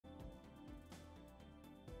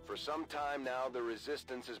For some time now, the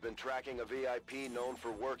Resistance has been tracking a VIP known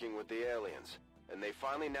for working with the aliens, and they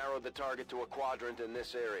finally narrowed the target to a quadrant in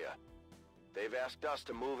this area. They've asked us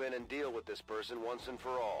to move in and deal with this person once and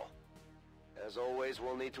for all. As always,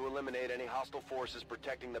 we'll need to eliminate any hostile forces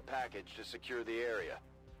protecting the package to secure the area.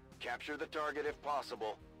 Capture the target if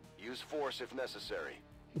possible. Use force if necessary.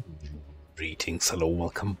 Greetings, hello,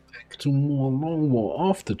 welcome back to more Long War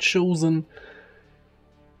of the Chosen.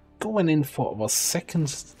 Going in for our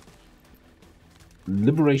second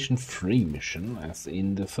Liberation Free mission, as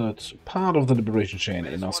in the third part of the Liberation Chain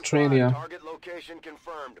in Australia. Target location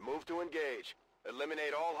confirmed. Move to engage.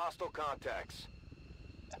 Eliminate all hostile contacts.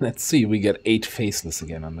 Let's see, we get 8 faceless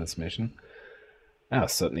again on this mission.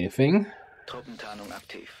 That's certainly a thing. Truppentarnung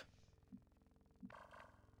aktiv.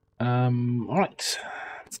 Alright.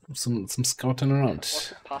 Let's do some scouting around. What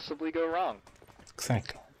could possibly go wrong?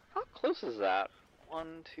 Exactly. How close is that?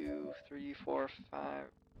 1, 2, 3, 4, 5.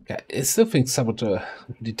 Yeah, I still think Saboteur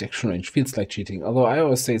detection range feels like cheating. Although I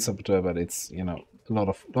always say Saboteur, but it's, you know, a lot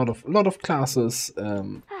of classes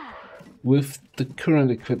with the current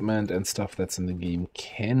equipment and stuff that's in the game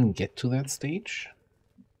can get to that stage.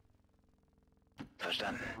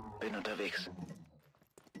 Verstanden. Bin unterwegs.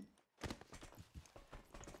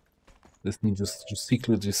 This means just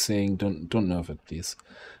secretly saying don't nerf it, please.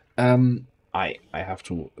 I have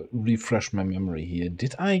to refresh my memory here.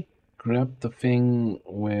 Did I grab the thing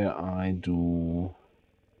where I do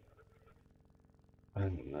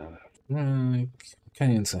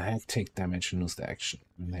canyons and hack, take damage and lose the action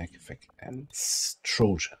and hack effect, and it's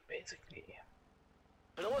Trojan basically.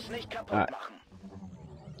 Bloß nicht kaputt machen.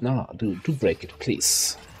 No, do break it,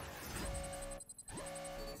 please.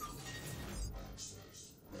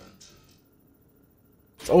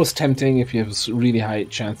 It's always tempting if you have a really high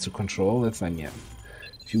chance to control. That's like, yeah.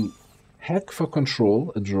 If you hack for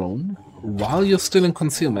control a drone while you're still in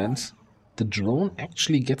concealment, the drone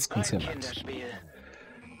actually gets concealment.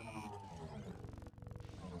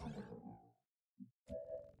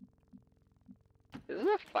 Is this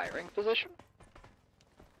a firing position?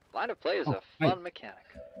 Line of play is a fun mechanic.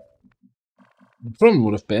 The problem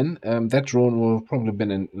would have been that drone would have probably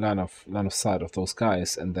been in line of sight of those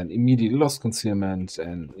guys, and then immediately lost concealment,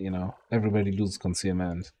 and you know everybody loses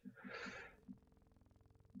concealment,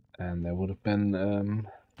 and there would have been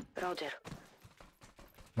Roger.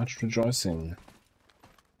 much rejoicing.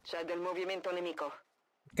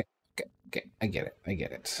 Okay, I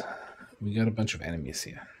get it. We got a bunch of enemies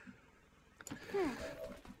here.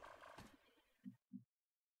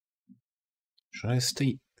 Should I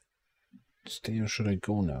stay or should I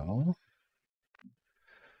go now?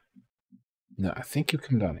 No, I think you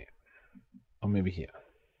come down here. Or maybe here.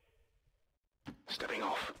 Stepping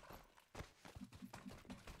off.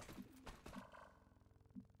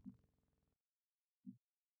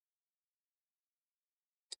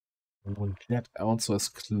 We'll get also as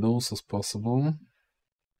close as possible.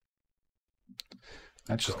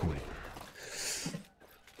 That's just going.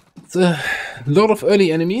 It's a lot of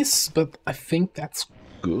early enemies, but I think that's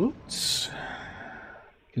good.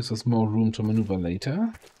 Gives us more room to maneuver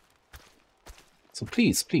later. So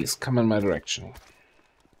please, come in my direction.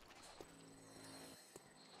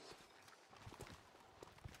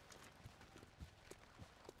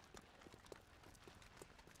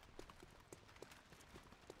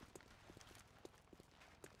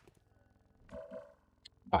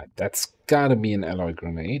 Alright, that's gotta be an alloy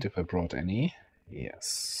grenade if I brought any.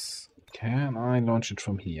 Yes. Can I launch it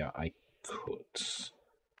from here? I could.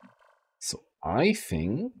 So I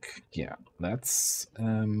think, yeah, let's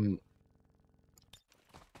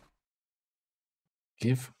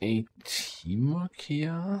give a teamwork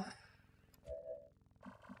here.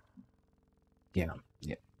 Yeah,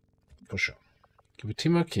 for sure. Give a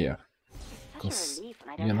teamwork here. Because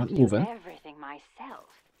you're not moving.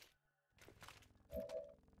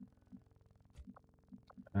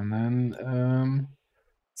 And then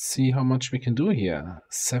see how much we can do here.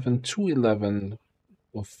 7 to 11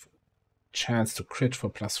 with chance to crit for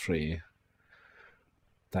 +3.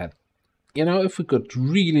 That, you know, if we got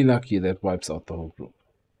really lucky, that wipes out the whole group.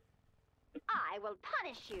 I will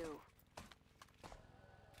punish you.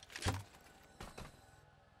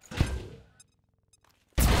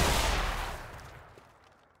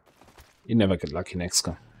 You never get lucky in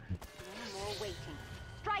XCOM. No more waiting.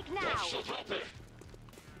 Strike now.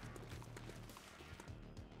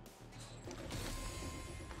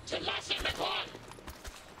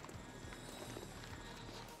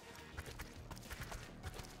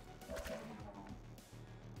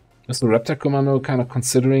 Is the Raptor Commando kind of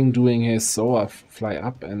considering doing his SOA fly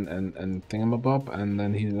up and thingamabob, and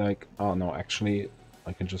then he's like, oh no, actually,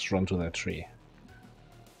 I can just run to that tree.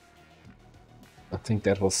 I think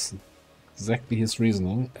that was exactly his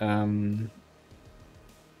reasoning.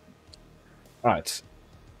 Right.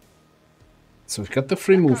 So we've got the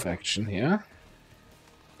free move action here.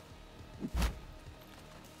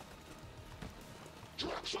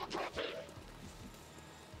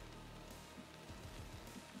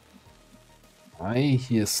 I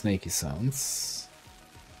hear snaky sounds.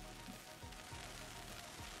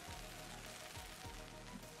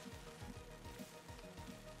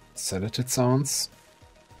 Sedated sounds.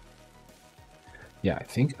 Yeah, I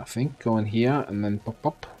think go in here and then pop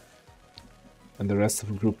pop. And the rest of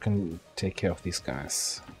the group can take care of these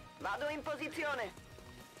guys. Vado in posizione.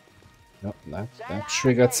 Nope, that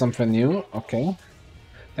triggered something new. Okay.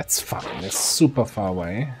 That's far. That's super far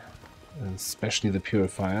away. Especially the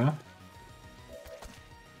purifier.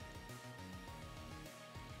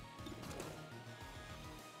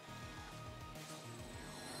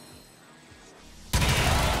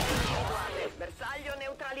 Bersaglio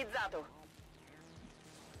neutralizzato.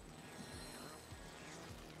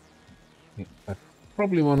 I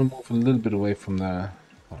probably want to move a little bit away from the...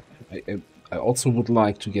 I also would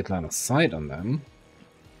like to get line of sight on them.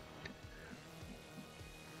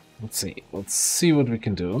 Let's see. Let's see what we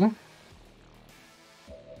can do.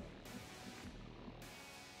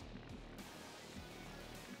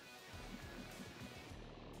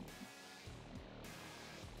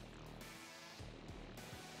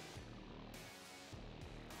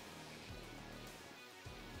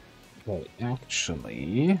 Okay,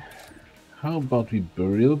 actually, how about we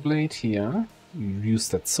Burial Blade here? We've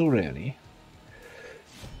used that so rarely.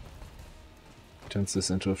 Turns this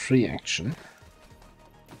into a free action.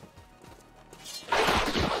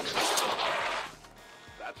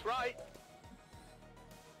 That's right.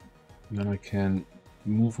 Then I can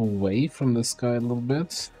move away from this guy a little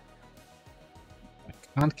bit. I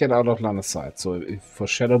can't get out of line of sight, so if for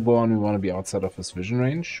Shadowborn we want to be outside of his vision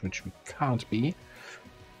range, which we can't be,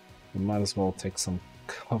 we might as well take some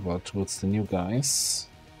cover towards the new guys.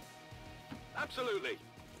 Absolutely.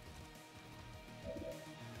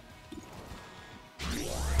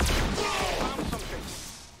 Found something.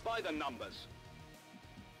 By the numbers.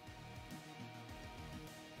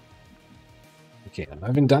 Okay, and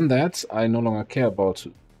having done that, I no longer care about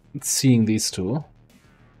seeing these two.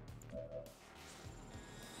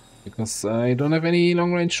 Because I don't have any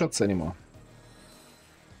long-range shots anymore.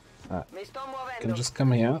 Mi sto muovendo. Can just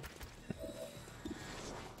come here.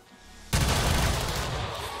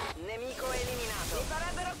 Nemico eliminato. Mi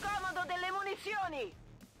farebbero comodo delle munizioni.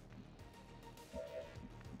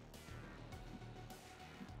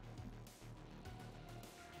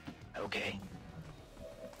 Okay.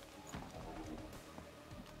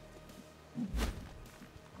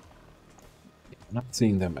 Not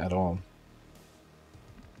seeing them at all.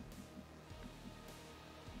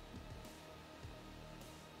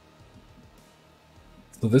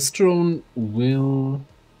 So this drone will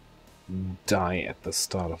die at the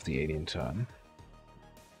start of the alien turn.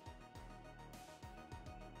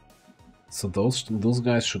 So those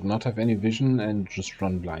guys should not have any vision and just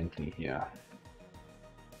run blindly here.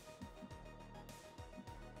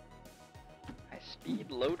 High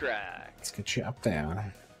speed, low drag. Let's get you up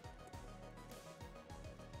there.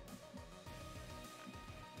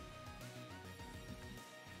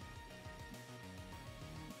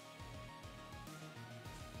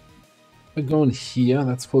 We're going here,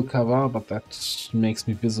 that's full cover, but that makes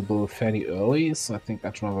me visible fairly early, so I think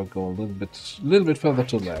I'd rather go a little bit further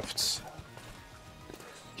to the left.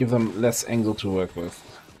 Give them less angle to work with.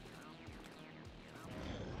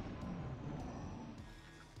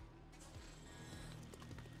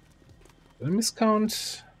 Did I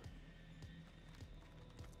miscount?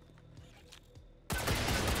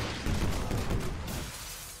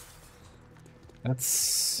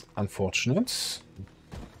 That's unfortunate.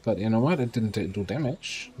 But you know what? It didn't do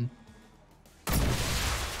damage.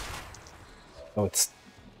 Oh, it's...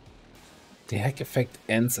 The hack effect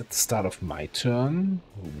ends at the start of my turn?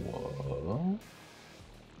 Whoa.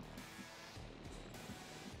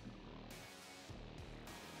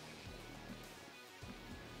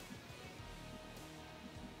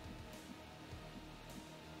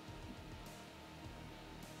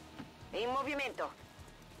 In movimento.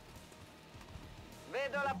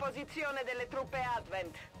 Vedo la posizione delle truppe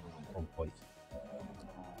Advent. Oh boy.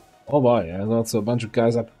 Oh boy, there's also a bunch of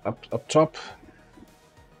guys up top.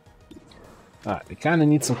 Alright, we kinda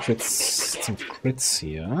need some crits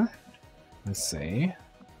here. Let's say.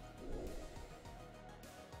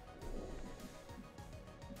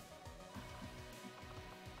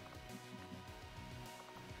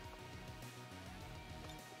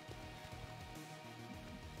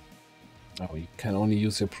 Oh, you can only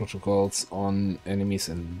use your protocols on enemies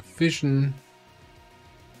in vision.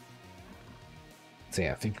 So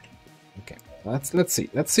yeah, I think. Okay, let's see.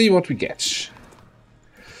 Let's see what we get.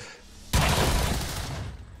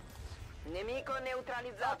 Nemico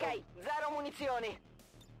neutralizzato. Ok, zero munizioni.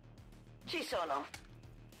 Ci sono.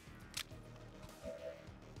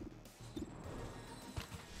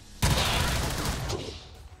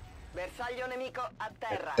 Bersaglio nemico a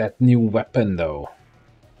terra. That new weapon, though.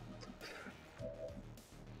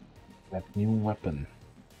 That new weapon.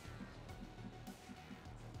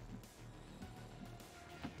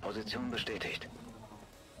 Position bestätigt.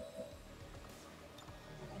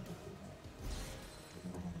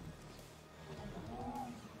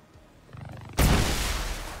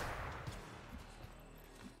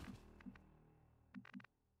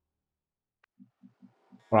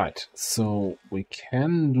 Right, so we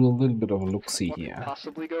can do a little bit of a look-see What here. could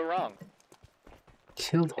possibly go wrong?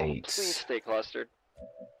 Killed Oh, 8. please stay clustered.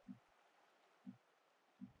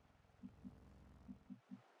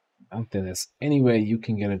 I don't think there's any way you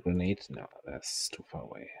can get a grenade. No, that's too far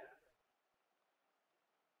away.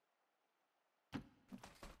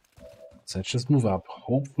 So let's just move up.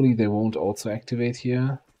 Hopefully they won't also activate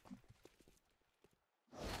here.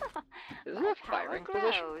 Is it a firing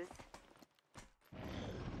position?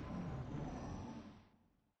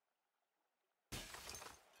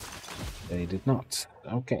 They did not.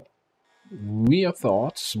 Okay. Weird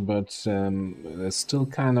thought, but they're still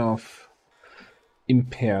kind of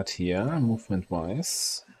impaired here,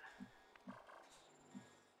 movement-wise.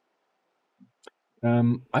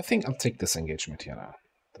 I think I'll take this engagement here now.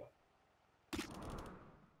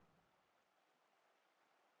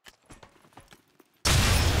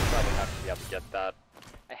 Probably not gonna be able to get that.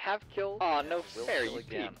 I have killed. Oh, no fair, you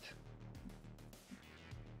can't.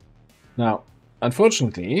 Now,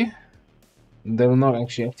 unfortunately, they will not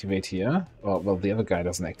actually activate here. Well, the other guy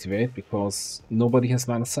doesn't activate because nobody has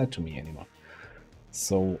line of sight to me anymore.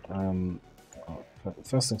 So,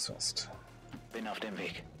 first things first. Bin auf dem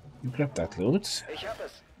Weg. You grab that loot, Ich hab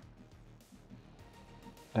es.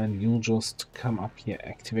 and you'll just come up here,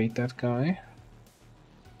 activate that guy.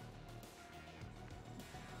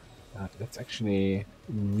 Let's actually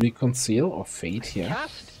reconcile or fade here.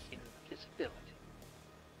 Cast invisibility.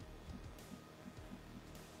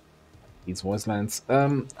 These voice lines.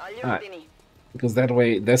 Agli Alright. ordini. Because that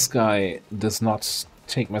way this guy does not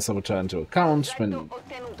take my saboteur into account when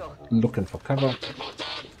Ottenuto. looking for cover.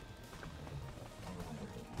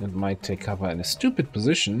 It might take cover in a stupid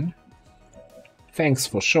position. Thanks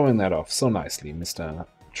for showing that off so nicely, Mr.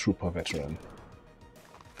 Trooper Veteran.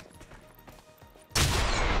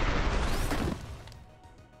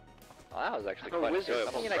 Well, that was actually quite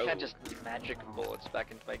enjoyable. I mean, I can't just magic bullets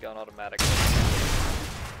back into my gun automatically.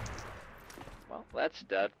 Well, that's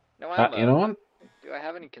dead. No ammo. You know what? Do I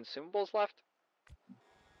have any consumables left?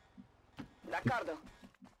 D'accordo.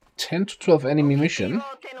 10 to 12 enemy mission.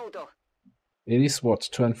 Obiettivo ottenuto. It is what?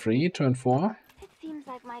 Turn 3, turn 4? It seems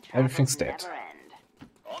like my Everything's travels dead. never end.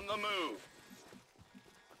 On the move.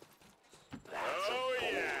 That's a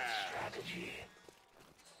bold strategy.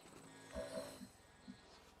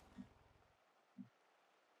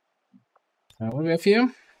 What do we have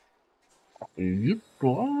here? Yep.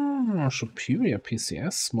 Oh, superior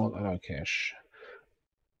PCS, small alloy cache.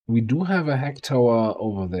 We do have a hack tower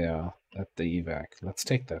over there at the evac. Let's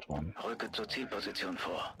take that one. Rücke zur Zielposition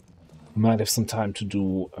vor. Might have some time to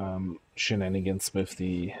do shenanigans with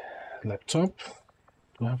the laptop.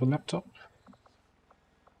 Do I have a laptop?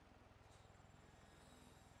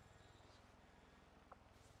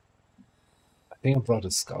 I think I brought a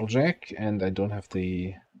skulljack, and I don't have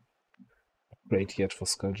the upgrade yet for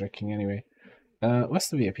skulljacking anyway. Where's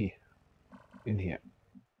the VIP? In here.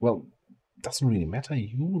 Well, doesn't really matter.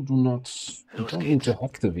 You don't need to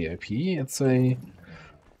hack the VIP. It's a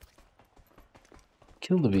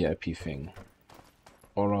kill the VIP thing.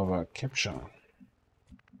 Or rather, capture.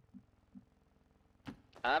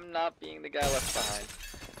 I'm not being the guy left behind.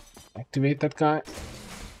 Activate that guy.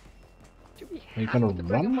 Do we Are you have gonna to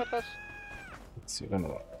bring him run? with us? You're gonna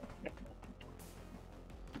run.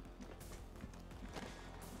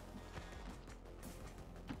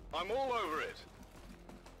 I'm all over it.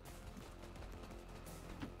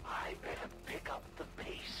 I better pick up the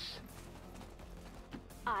pace.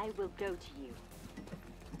 I will go to you.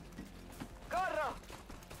 Corro.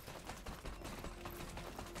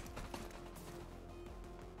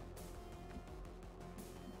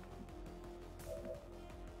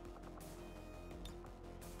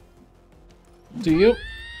 Do you?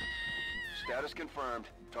 Status confirmed.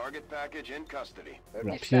 Target package in custody. It'd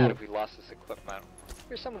be Right sad here. if we lost this equipment.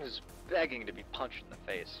 Here's someone who's begging to be punched in the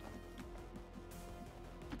face.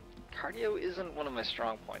 Cardio isn't one of my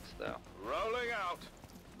strong points, though. Rolling out.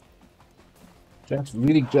 Jet,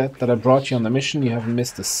 really glad that I brought you on the mission. You haven't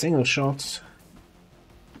missed a single shot.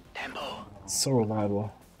 Tempo. So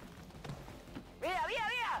reliable. Via, via,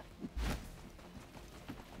 via!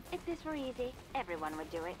 If this were easy, everyone would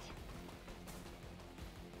do it.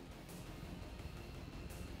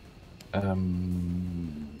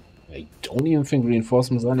 I don't even think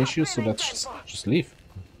reinforcements are an issue, so let's just leave.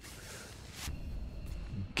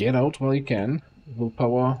 Get out while you can.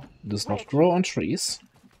 Willpower does not grow on trees.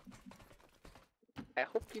 I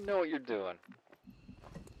hope you know what you're doing.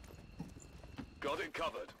 Got it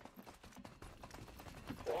covered.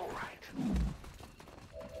 All right.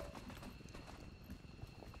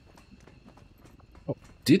 Oh,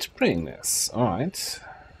 did bring this. Alright.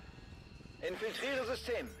 Infiltriere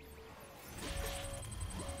System.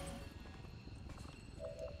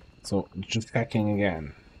 So, just hacking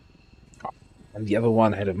again. Oh, and the other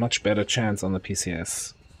one had a much better chance on the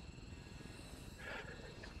PCS.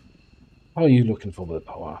 How are you looking for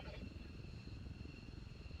willpower?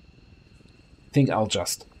 I think I'll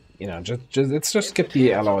just, you know, let's just get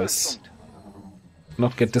the alloys.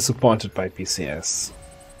 Not get disappointed by PCS.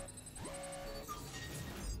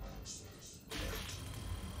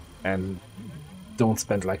 And don't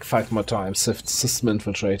spend like 5 more times system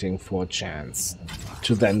infiltrating for a chance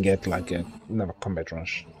to then get like another combat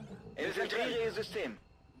rush. Infiltriere System.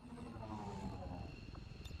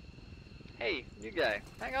 Hey, you guy,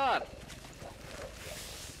 hang on.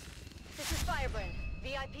 This is Fireburn.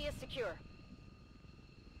 VIP is secure.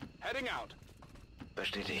 Heading out.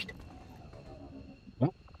 Bestätigt.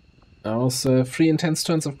 Well, that was 3 intense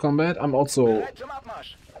turns of combat. I'm also Bereit zum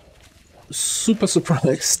Abmarsch. super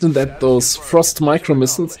surprised that those frost micro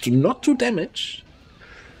missiles do not do damage.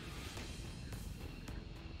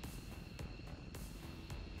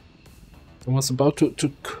 I was about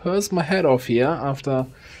to curse my head off here after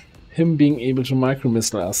him being able to micro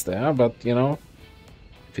missile us there, but you know,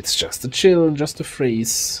 if it's just a chill, just a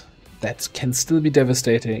freeze, that can still be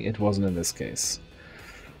devastating. It wasn't in this case.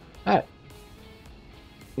 Alright.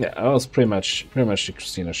 Yeah, that was pretty much the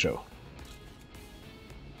Christina show.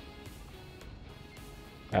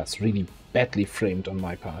 That's really badly framed on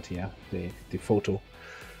my part here, the photo.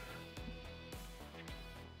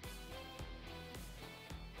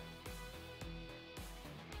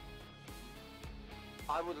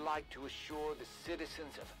 I would like to assure the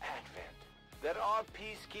citizens of Advent that our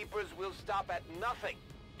peacekeepers will stop at nothing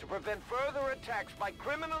to prevent further attacks by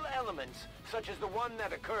criminal elements such as the one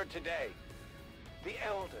that occurred today. The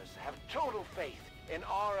Elders have total faith in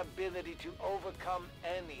our ability to overcome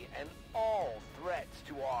any and all threats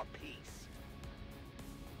to our peace.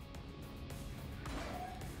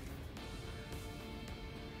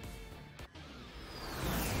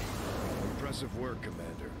 Impressive work,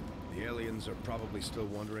 Commander. The aliens are probably still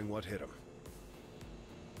wondering what hit them.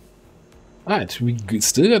 Alright, we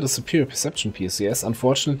still got a superior perception PCS.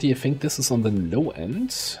 Unfortunately, I think this is on the low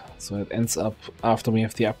end. So it ends up after we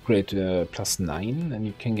have the upgrade +9, and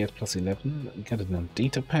you can get +11. Get it on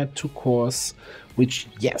datapad, 2 cores, which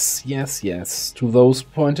yes, to those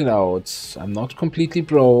pointed out, I'm not completely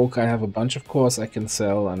broke. I have a bunch of cores I can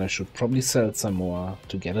sell, and I should probably sell some more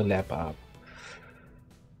to get a lab up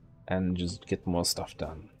and just get more stuff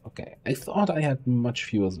done. Okay, I thought I had much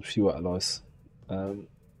fewer alloys.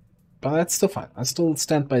 But that's still fine. I still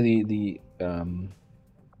stand by the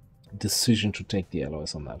decision to take the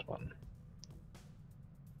alloys on that one.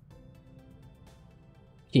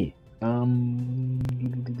 Okay.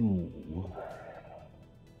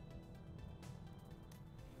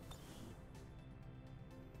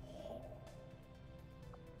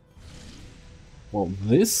 Well,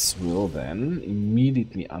 this will then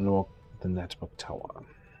immediately unlock the network tower,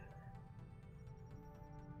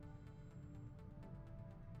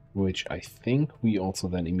 which I think we also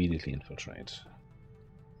then immediately infiltrate.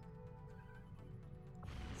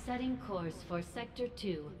 Setting course for Sector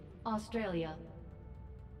 2, Australia.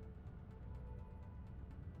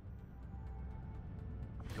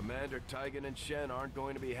 Commander Tygan and Shen aren't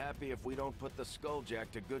going to be happy if we don't put the Skulljack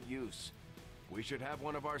to good use. We should have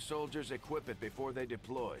one of our soldiers equip it before they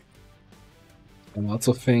deploy. I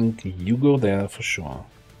also think you go there for sure.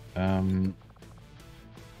 I'm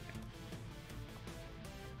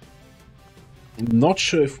not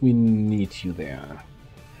sure if we need you there,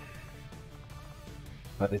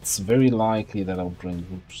 but it's very likely that I'll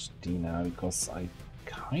bring Christina because I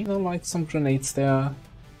kind of like some grenades there.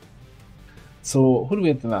 So who did we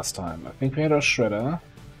have the last time? I think we had our Shredder,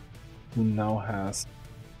 who now has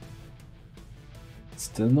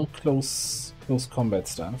still no close combat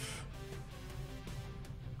stuff.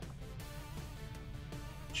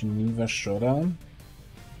 Geneva Showdown.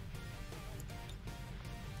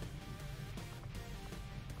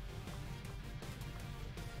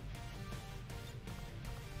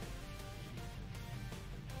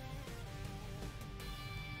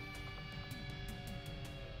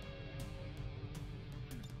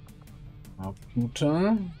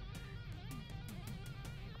 Computer.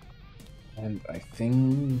 And I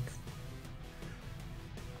think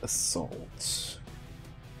assault.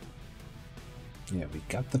 Yeah, we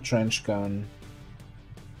got the trench gun.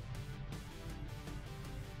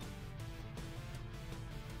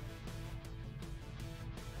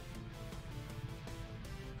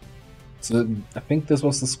 So I think this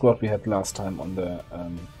was the squad we had last time on the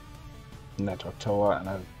network tower, and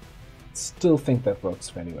I still think that works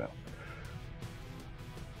very well.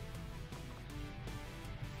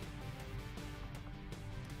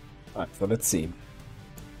 Alright, so let's see.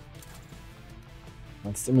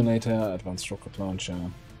 Advanced Stimulator, Advanced Rocket Launcher.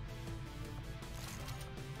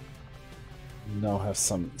 We now have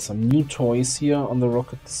some new toys here on the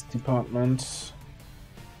rockets department.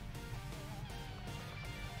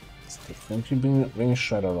 Let's bring a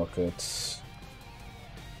Shredder rocket.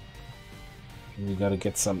 We gotta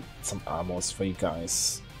get some armors for you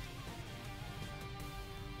guys.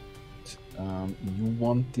 You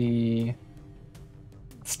want the...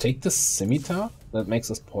 Let's take the scimitar that makes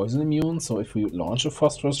us poison immune, so if we launch a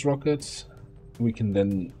phosphorus rocket, we can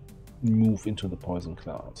then move into the poison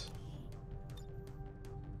cloud.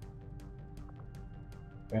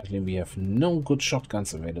 Apparently we have no good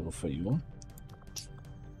shotguns available for you.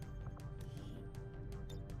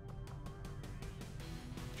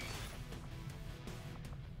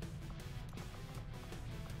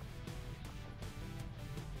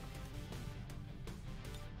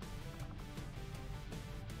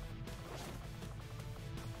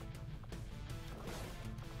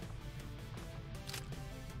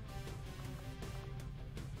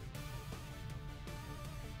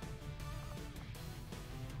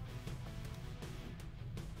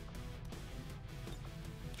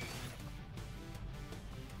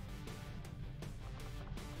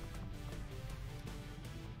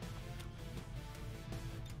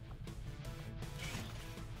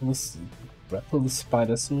 This grapple the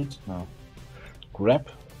spider suit? No. Grab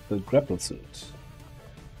the grapple suit.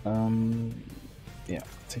 Yeah,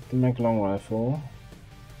 take the Mac long rifle.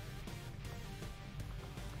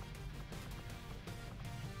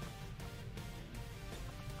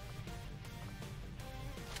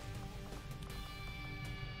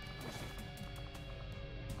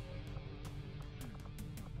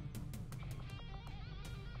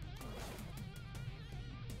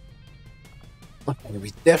 Okay,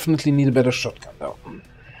 we definitely need a better shotgun though.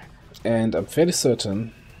 And I'm fairly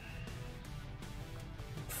certain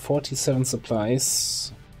 47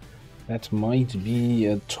 supplies, that might be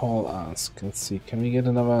a tall ask. Let's see, can we get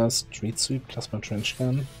another street sweep plasma trench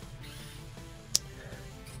gun?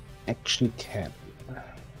 Actually can.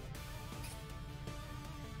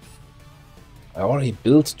 I already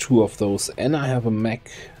built 2 of those and I have a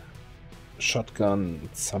mech shotgun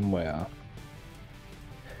somewhere.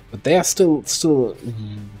 But they are still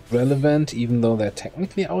relevant, even though they're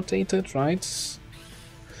technically outdated, right?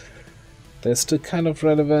 They're still kind of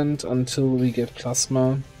relevant until we get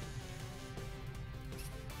plasma.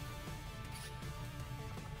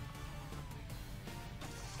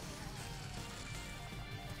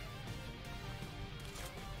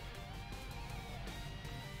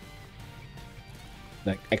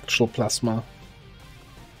 Like actual plasma.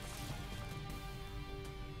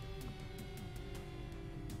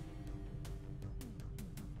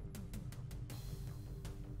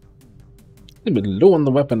 A bit low on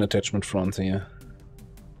the weapon attachment front here.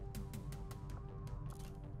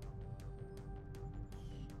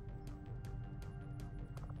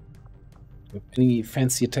 Any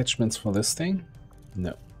fancy attachments for this thing?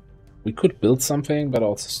 No. We could build something, but I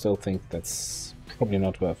also still think that's probably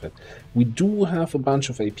not worth it. We do have a bunch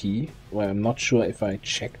of AP, where I'm not sure if I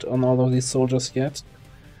checked on all of these soldiers yet.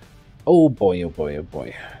 Oh boy, oh boy, oh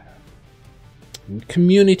boy.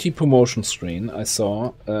 Community promotion screen I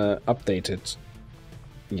saw updated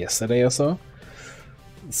yesterday or so.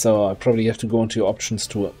 So I probably have to go into your options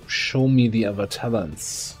to show me the other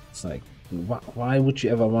talents. It's like, why would you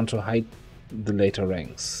ever want to hide the later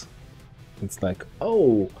ranks? It's like,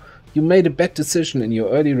 oh, you made a bad decision in your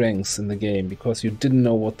early ranks in the game because you didn't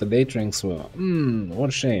know what the late ranks were. What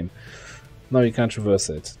a shame. Now you can't reverse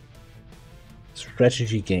it.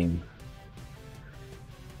 Strategy game.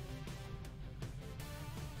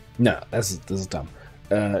 No, this is dumb.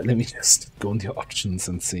 Let me just go into your options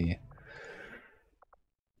and see.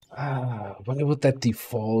 What would that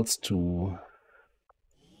default to?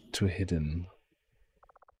 too hidden.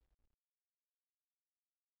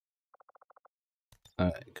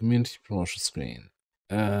 Community promotion screen.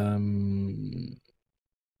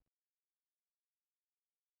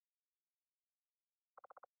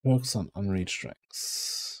 Works on unreached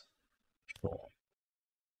ranks. Sure.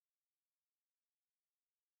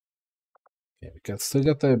 Okay, we still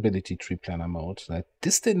got the ability tree planner mode. Like,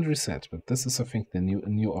 this didn't reset, but this is, I think, the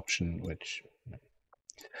new option. Which,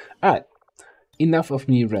 alright, enough of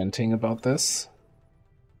me ranting about this.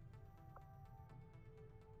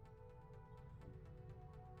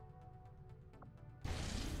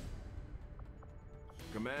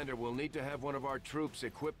 Commander, we'll need to have one of our troops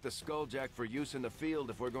equip the Skulljack for use in the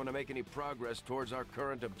field if we're going to make any progress towards our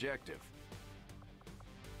current objective.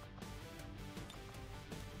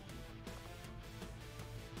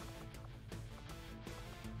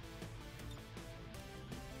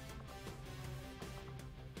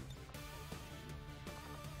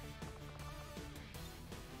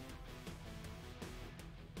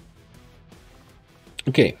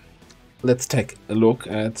 Okay. Let's take a look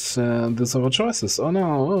at these other choices. Oh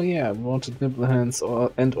no, oh yeah, wanted nibble hands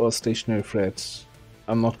or stationary threat.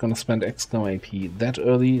 I'm not gonna spend XCOM AP that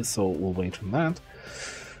early, so we'll wait on that.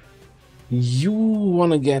 You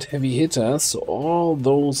wanna get heavy hitters, so all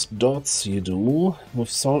those dots you do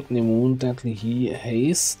with Salt in the Moon, Deadly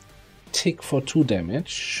Haze, tick for 2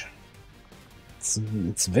 damage.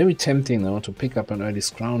 It's very tempting now to pick up an early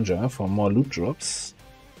Scrounger for more loot drops.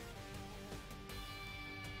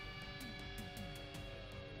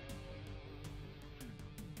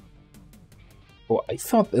 Oh, I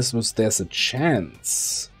thought there's a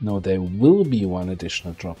chance. No, there will be one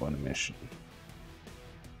additional drop on a mission.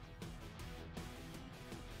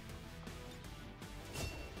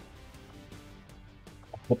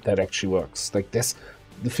 I hope that actually works. Like, the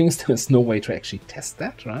thing is, there's no way to actually test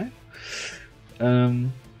that, right?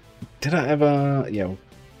 Did I ever... yeah.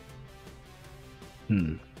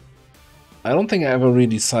 I don't think I ever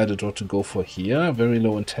really decided what to go for here. Very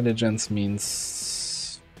low intelligence means...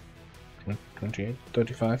 28,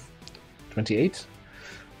 35, 28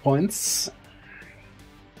 points,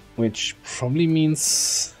 which probably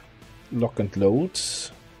means lock and load.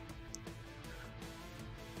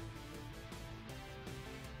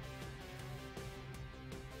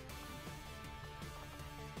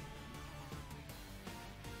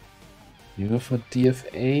 You go for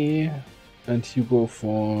DFA and you go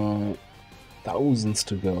for thousands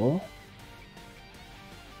to go.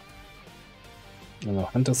 You know,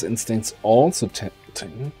 Hunter's Instinct's also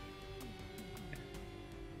tempting.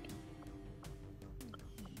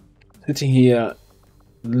 Sitting here,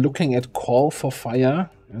 looking at Call for Fire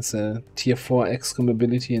as a tier 4 XCOM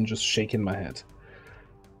ability and just shaking my head.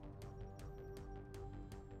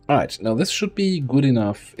 Alright, now this should be good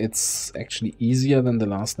enough. It's actually easier than the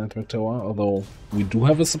last network tower, although we do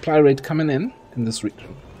have a supply rate coming in this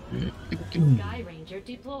region. Sky Ranger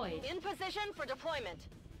deployed. In position for deployment.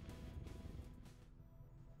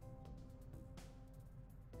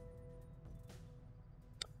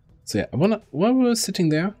 So yeah, while we were sitting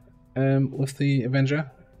there with the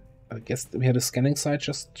Avenger, I guess we had a scanning site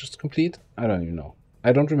just complete. I don't even know.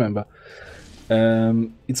 I don't remember.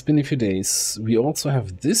 It's been a few days. We also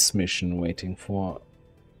have this mission waiting for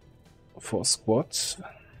a squad. So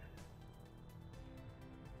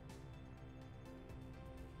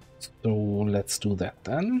let's do that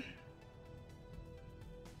then.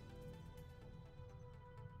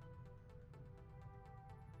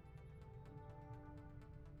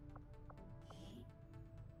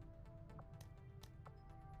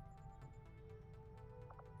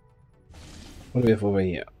 What do we have over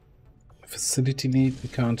here? Facility lead we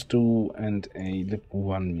can't do, and a lib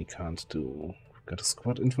 1 we can't do. We've got a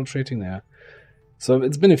squad infiltrating there. So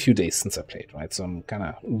it's been a few days since I played, right? So I'm kind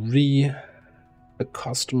of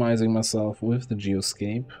re-accustomizing myself with the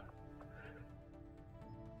geoscape.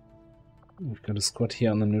 We've got a squad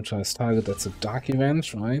here on the neutralized target. That's a dark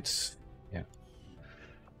event, right? Yeah.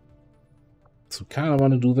 So kind of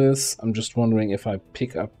want to do this. I'm just wondering if I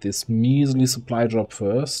pick up this measly supply drop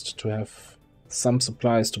first to have some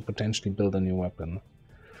supplies to potentially build a new weapon.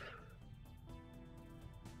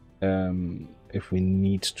 If we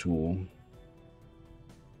need to.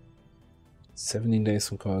 17 days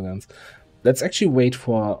from core guns. Let's actually wait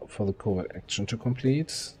for the covert action to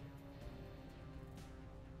complete.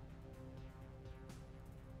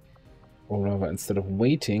 Or rather, instead of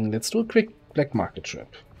waiting, let's do a quick black market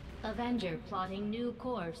trip. Avenger plotting new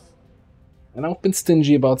course. And I've been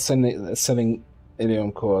stingy about selling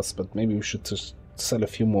Ilium cores, but maybe we should just sell a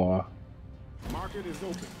few more. Market is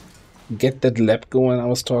open. Get that lab going I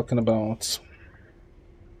was talking about.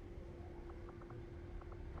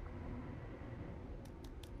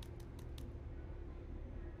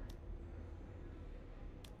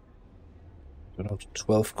 About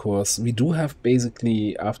 12 cores. We do have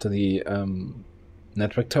basically, after the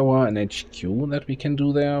network tower, an HQ that we can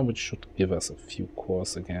do there, which should give us a few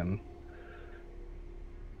cores again.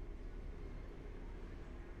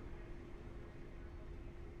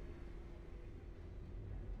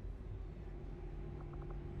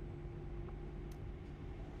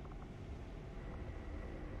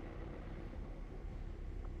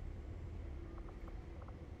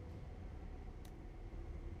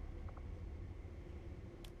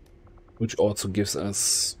 Which also gives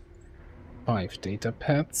us 5 data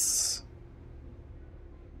pads.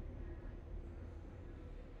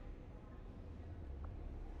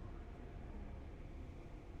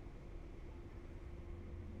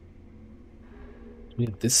 We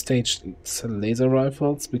at this stage sell laser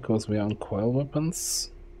rifles because we are on coil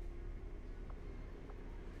weapons.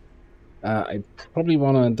 I probably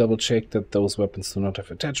want to double check that those weapons do not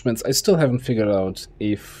have attachments. I still haven't figured out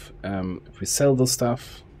if we sell the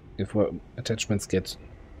stuff, if attachments get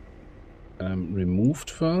removed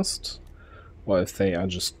first, or if they are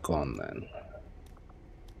just gone then.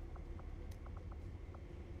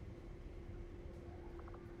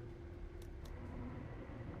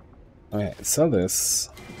 Okay, sell this.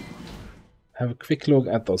 Have a quick look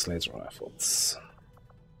at those laser rifles.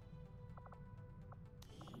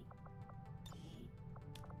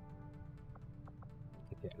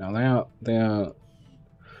 Okay, now they are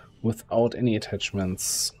without any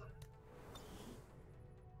attachments.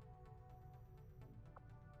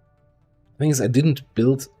 The thing is, I didn't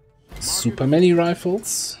build super many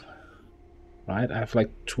rifles, right? I have like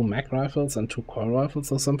 2 mag rifles and 2 coil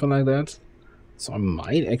rifles or something like that. So I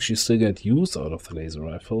might actually still get use out of the laser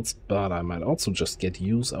rifles, but I might also just get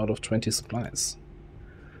use out of 20 supplies.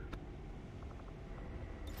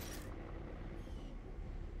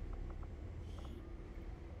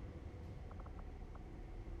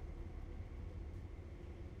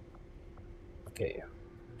 Okay,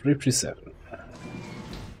 337.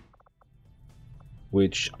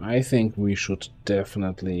 Which I think we should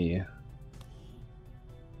definitely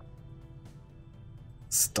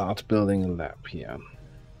start building a lab here.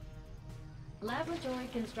 Laboratory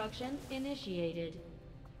construction initiated.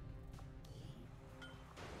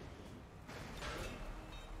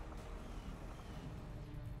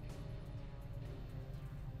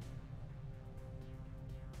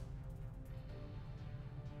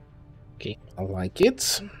 Okay, I like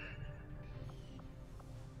it.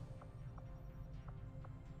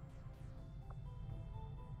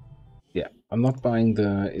 Yeah, I'm not buying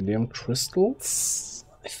the Ilium crystals.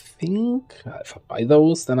 I think if I buy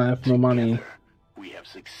those, then I have no money. We have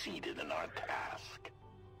succeeded in our task.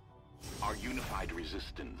 Our unified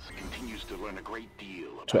resistance continues to learn a great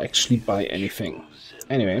deal to actually buy anything.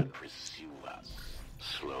 Anyway.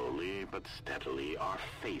 Slowly but steadily, our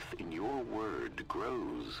faith in your word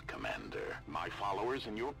grows, Commander. My followers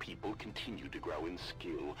and your people continue to grow in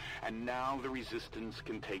skill, and now the Resistance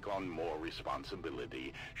can take on more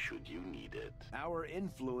responsibility, should you need it. Our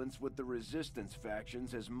influence with the Resistance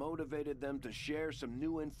factions has motivated them to share some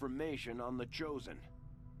new information on the Chosen.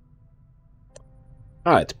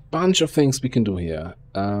 Alright, bunch of things we can do here.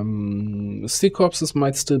 Steel corpses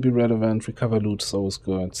might still be relevant, recover loot is always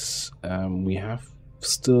good. We have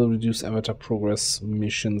still reduce avatar progress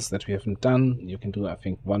missions that we haven't done. You can do, I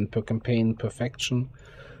think, 1 per campaign per faction.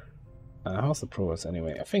 How's the progress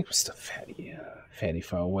anyway? I think we're still fairly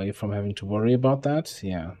far away from having to worry about that.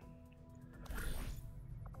 Yeah.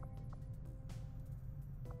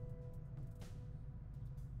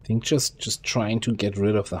 I think just trying to get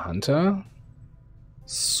rid of the hunter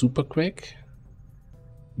super quick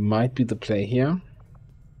might be the play here.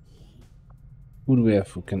 Who do we have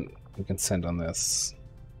who can send on this?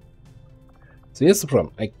 So here's the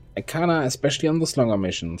problem. I kinda, especially on those longer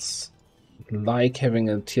missions, like having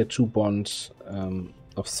a tier 2 bond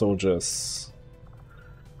of soldiers.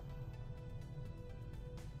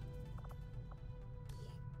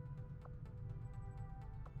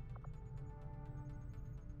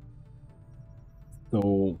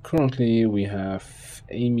 So currently we have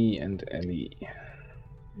Amy and Ellie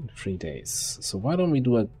in 3 days. So why don't we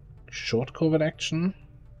do a short covert action?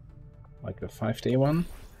 Like a 5-day one.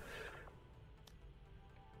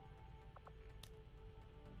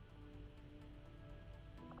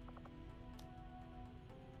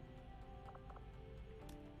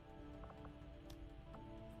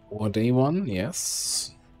 Or day one,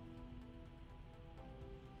 yes.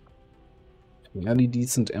 Fairly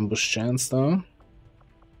decent ambush chance though.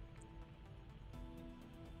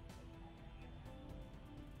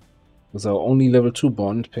 Because our only level 2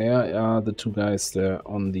 bond pair are the 2 guys there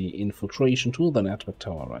on the infiltration to the network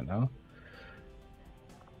tower right now.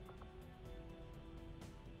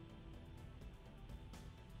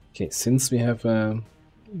 Okay, since we have a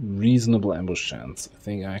reasonable ambush chance, I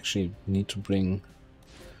think I actually need to bring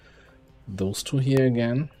those two here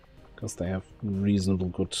again, because they have reasonable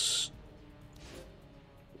good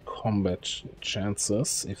combat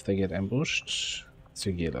chances if they get ambushed.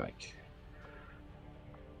 So you like.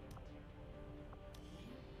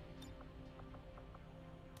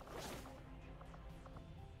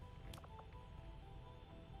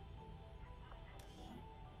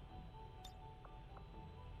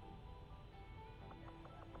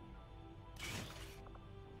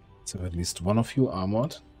 So at least one of you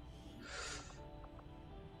armored.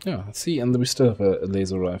 Yeah, see, and we still have a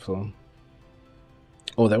laser rifle.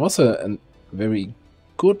 Oh, there was a very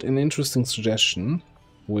good and interesting suggestion,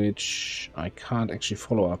 which I can't actually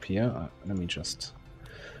follow up here. Let me just...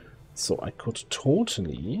 So I could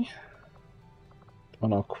totally,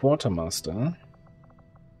 on our quartermaster,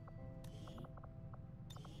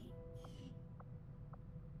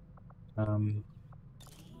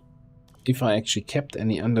 if I actually kept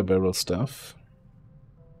any underbarrel stuff,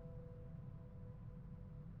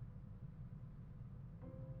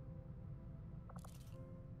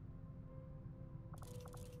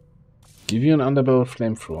 give you an underbarrel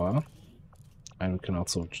flamethrower, and we can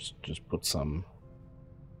also just put some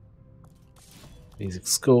basic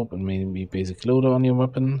scope and maybe basic loader on your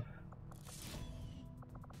weapon.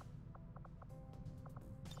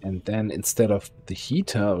 And then instead of the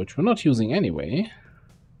heater, which we're not using anyway,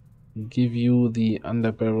 give you the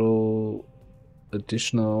underbarrel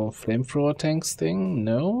additional flamethrower tanks thing?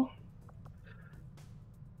 No?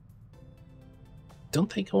 Don't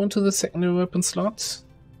they go into the secondary weapon slots?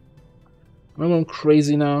 Am I going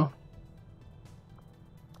crazy now?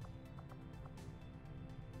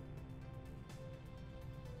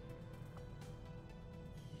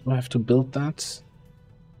 Do I have to build that?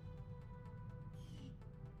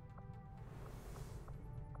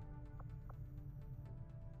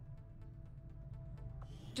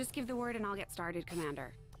 Just give the word and I'll get started,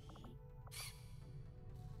 Commander.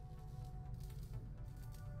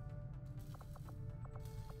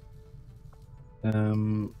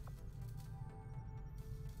 And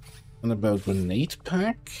about grenade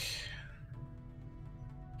pack?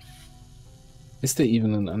 Is there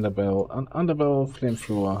even an underbarrel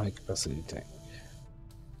flamethrower high capacity tank?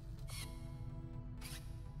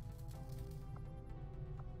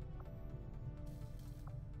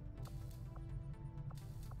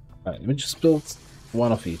 Alright, let me just build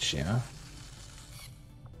one of each, yeah?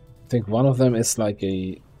 I think one of them is like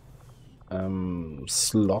a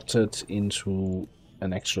slotted into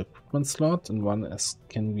an actual equipment slot, and one is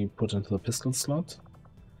can be put into the pistol slot.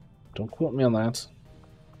 Don't quote me on that.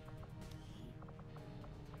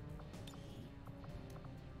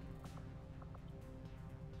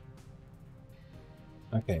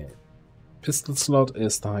 Okay, pistol slot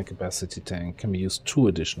is the high capacity tank, can be used 2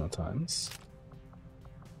 additional times.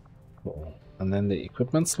 Oh. And then the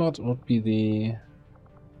equipment slot would be the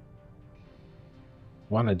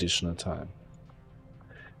 1 additional time.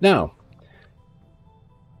 Now,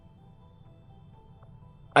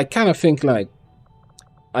 I kind of think like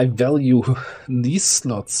I value these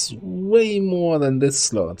slots way more than this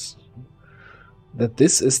slot. That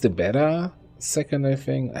this is the better secondary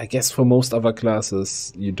thing. I guess for most other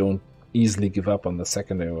classes you don't easily give up on the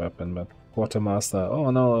secondary weapon, but quartermaster, oh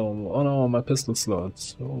no, my pistol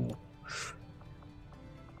slots. Oh.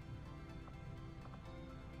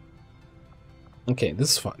 Okay,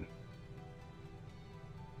 this is fun.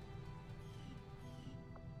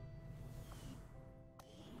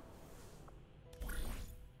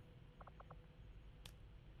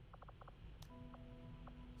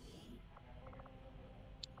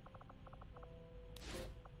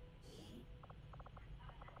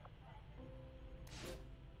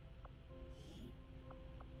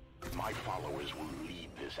 My followers will lead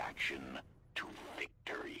this action to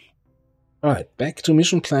victory. Alright, back to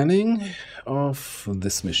mission planning of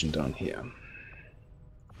this mission down here.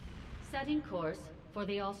 Setting course for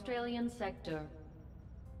the Australian sector.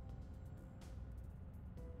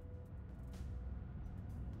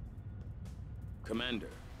 Commander,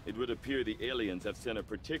 it would appear the aliens have sent a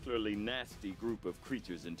particularly nasty group of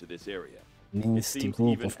creatures into this area. Nasty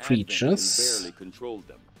group of creatures. Barely controlled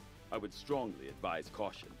them. I would strongly advise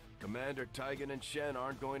caution. Commander Tigan and Shen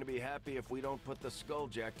aren't going to be happy if we don't put the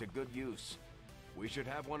Skulljack to good use. We should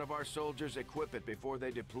have one of our soldiers equip it before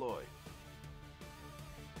they deploy.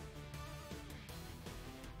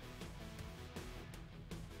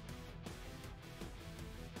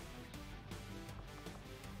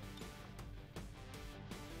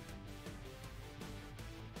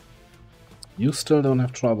 You still don't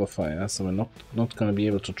have trouble fire, so we're not going to be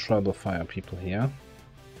able to trouble fire people here.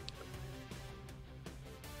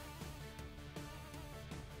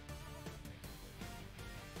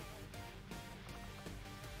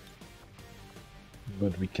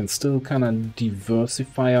 But we can still kind of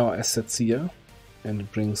diversify our assets here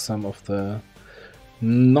and bring some of the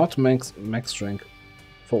not max rank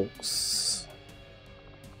folks.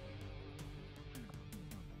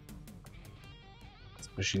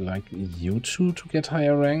 Especially like you two to get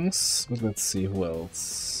higher ranks. But let's see who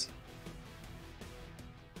else.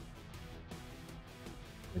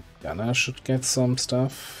 The gunner should get some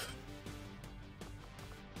stuff.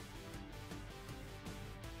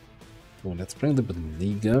 Oh, let's bring the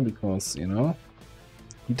beleaguer because, you know,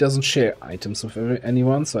 he doesn't share items with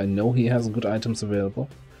anyone, so I know he has good items available.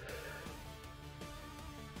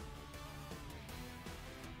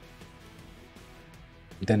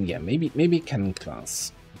 Then yeah, maybe cannon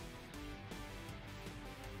class.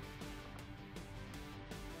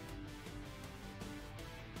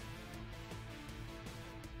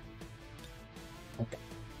 Okay.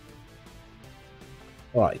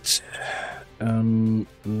 All right.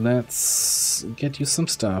 Let's get you some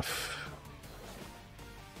stuff.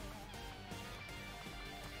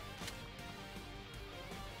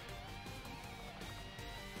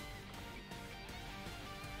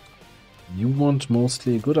 You want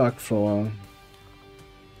mostly a good arc thrower,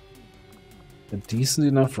 a decent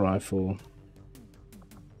enough rifle,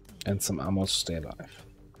 and some ammo to stay alive.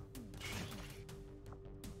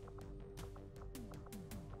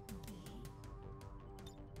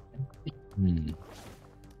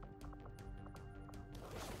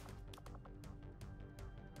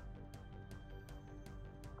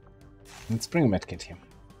 Let's bring a medkit here.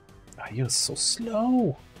 Ah, you're so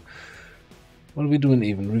slow. What are we doing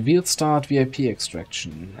even? Revealed start VIP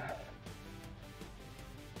extraction.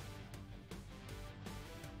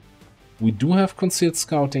 We do have concealed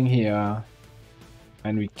scouting here,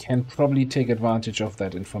 and we can probably take advantage of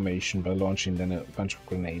that information by launching then a bunch of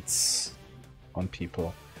grenades on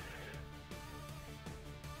people.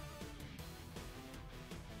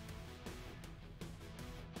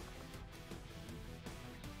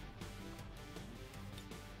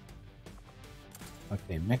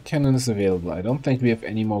 Okay, mech cannon is available. I don't think we have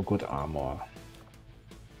any more good armor.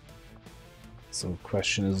 So the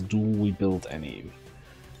question is, do we build any?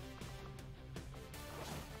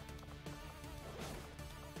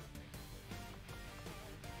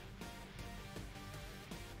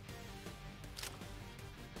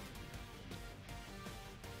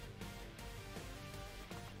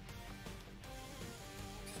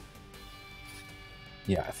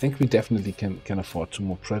 Yeah, I think we definitely can afford 2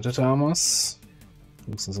 more Predator armors.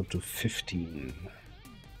 Brings us up to 15.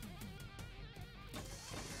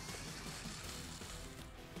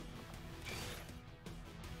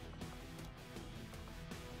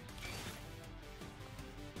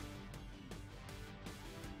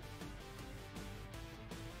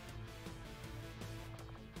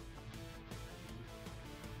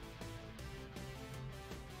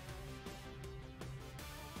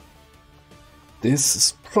 This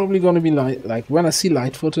is probably going to be like when I see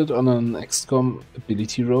light-footed on an XCOM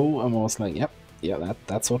ability row, I'm always like, yep, yeah,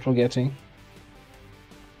 that's what we're getting.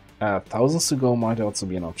 Thousands to go might also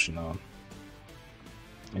be an option now.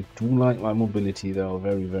 I do like my mobility though,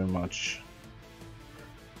 very, very much.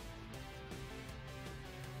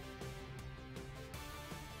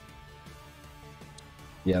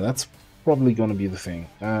 Yeah, that's probably going to be the thing.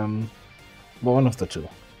 One of the two.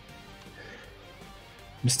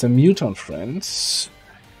 Mr. Mutant Friend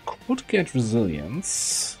could get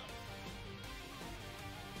resilience.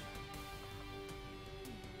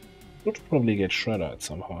 Could probably get Shredder at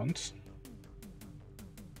some point.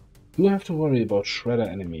 Do have to worry about Shredder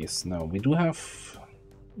enemies now. We do have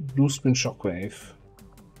Blue Screen Shockwave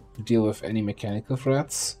to deal with any mechanical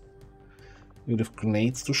threats. We have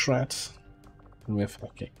grenades to shred. And we have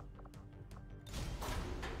okay.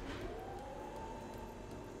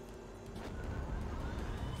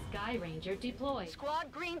 Ranger deploy.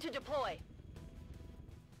 Squad green to deploy.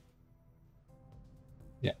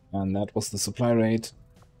 Yeah, and that was the supply rate.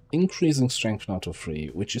 Increasing strength now to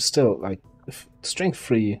 3, which is still like strength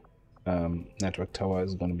 3 network tower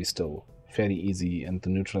is going to be still fairly easy, and the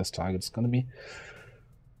neutralized target is going to be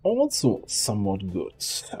also somewhat good.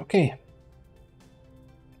 Okay.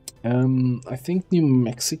 I think New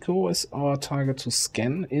Mexico is our target to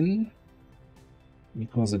scan in,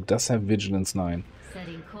 because it does have Vigilance 9.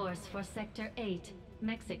 Setting course for Sector 8,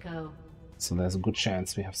 Mexico. So there's a good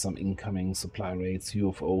chance we have some incoming supply rates,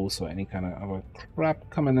 UFOs, or any kind of other crap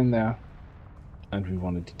coming in there. And we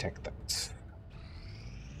want to detect that.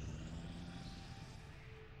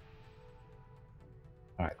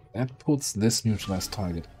 Alright, that puts this neutralized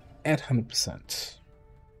target at 100%.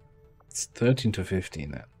 It's 13 to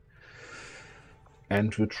 15 then.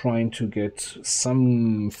 And we're trying to get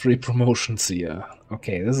some free promotions here.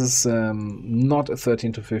 Okay, this is not a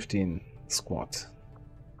 13 to 15 squad.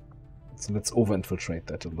 So let's over-infiltrate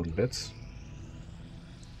that a little bit.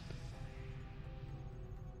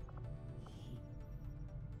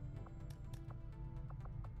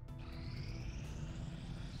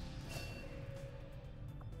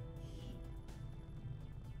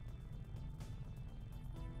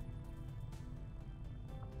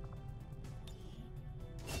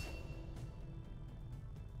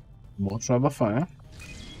 More driver fire.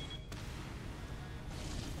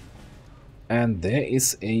 And there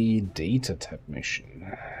is a data tab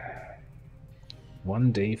mission.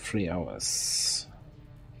 1 day, 3 hours.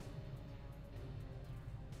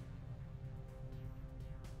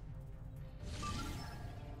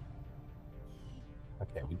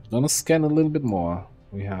 Okay, we're gonna scan a little bit more.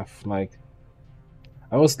 We have like...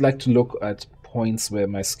 I always like to look at points where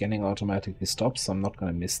my scanning automatically stops, so I'm not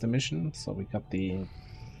gonna miss the mission. So we got the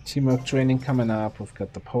teamwork training coming up, we've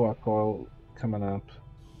got the power call coming up.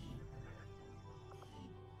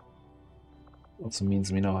 Also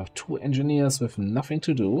means we now have 2 engineers with nothing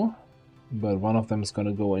to do, but one of them is going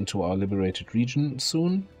to go into our liberated region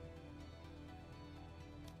soon.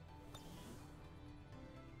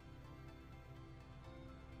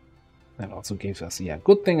 That also gave us, yeah,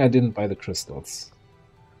 good thing I didn't buy the crystals.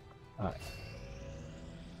 Alright.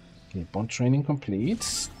 Okay, bond training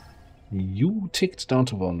complete. You ticked down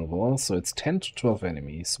to vulnerable, so it's 10 to 12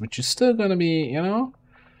 enemies, which is still gonna be, you know...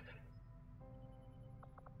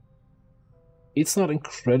 It's not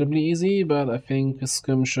incredibly easy, but I think a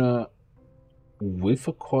skirmisher with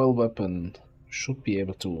a coil weapon should be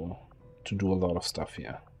able to do a lot of stuff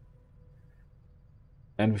here.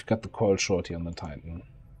 And we've got the coil shorty on the Titan.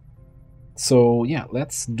 So yeah,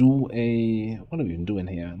 let's do a... What are we even doing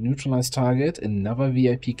here? Neutralize target, another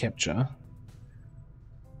VIP capture.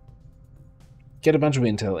 Get a bunch of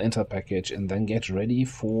intel package, and then get ready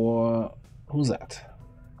for... Who's that?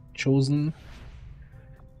 Chosen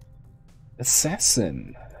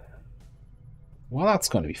Assassin. Well, that's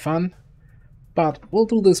going to be fun. But we'll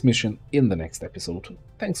do this mission in the next episode.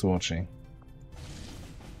 Thanks for watching.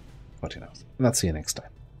 What you know. Let's see you next time.